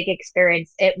fantastic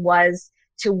experience it was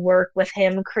to work with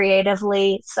him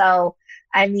creatively. So,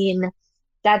 I mean,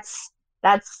 that's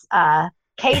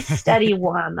case study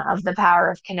one of the power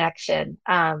of connection.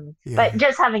 But Yeah.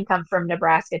 just having come from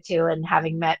Nebraska too, and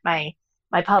having met my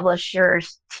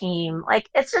publisher's team, like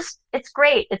it's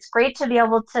great. It's great to be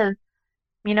able to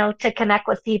to connect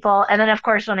with people. And then, of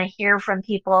course, when I hear from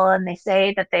people and they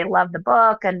say that they love the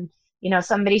book, and,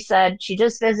 somebody said she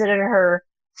just visited her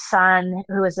son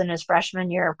who was in his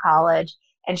freshman year of college,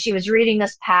 and she was reading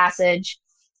this passage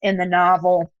in the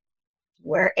novel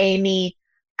where Amy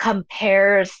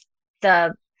compares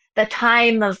the the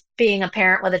time of being a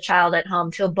parent with a child at home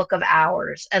to a book of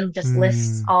hours and just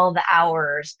lists Mm. all the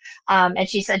hours. And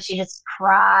she said she just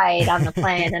cried on the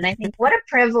plane. And I think what a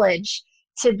privilege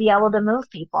to be able to move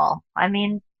people. I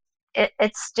mean,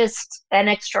 it's just an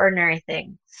extraordinary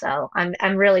thing. So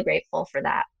I'm really grateful for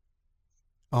that.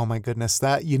 Oh my goodness.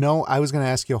 That, I was going to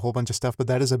ask you a whole bunch of stuff, but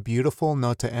that is a beautiful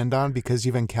note to end on because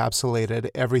you've encapsulated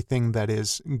everything that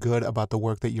is good about the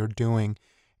work that you're doing.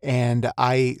 And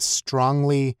I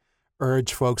strongly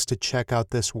urge folks to check out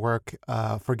this work.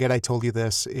 Forget I Told You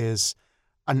This is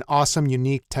an awesome,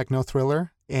 unique techno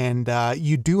thriller. And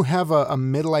you do have a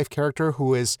midlife character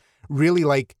who is really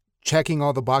like checking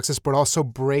all the boxes, but also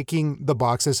breaking the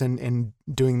boxes and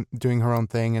doing her own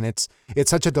thing. And it's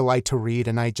such a delight to read.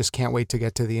 And I just can't wait to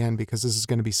get to the end because this is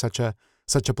going to be such a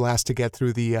blast to get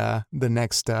through the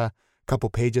next couple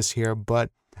pages here.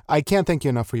 But I can't thank you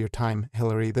enough for your time,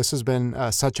 Hilary. This has been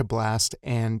such a blast,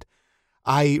 and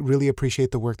I really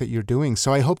appreciate the work that you're doing.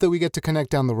 So I hope that we get to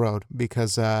connect down the road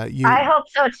because I hope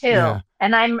so too. Yeah.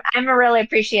 And I'm really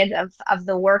appreciative of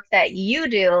the work that you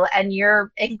do and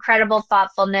your incredible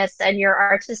thoughtfulness and your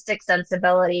artistic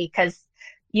sensibility, because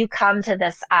you come to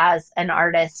this as an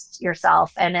artist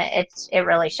yourself, and it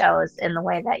really shows in the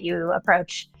way that you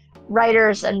approach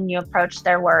writers and you approach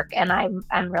their work, and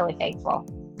I'm really thankful.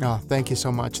 Oh, thank you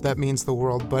so much. That means the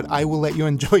world. But I will let you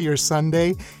enjoy your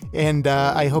Sunday, and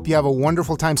I hope you have a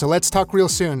wonderful time. So let's talk real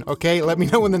soon, okay? Let me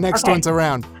know when the next one's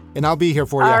around, and I'll be here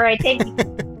for you. All right.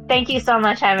 Thank you so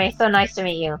much, Jaime. So nice to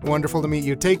meet you. Wonderful to meet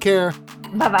you. Take care.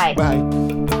 Bye-bye. Bye.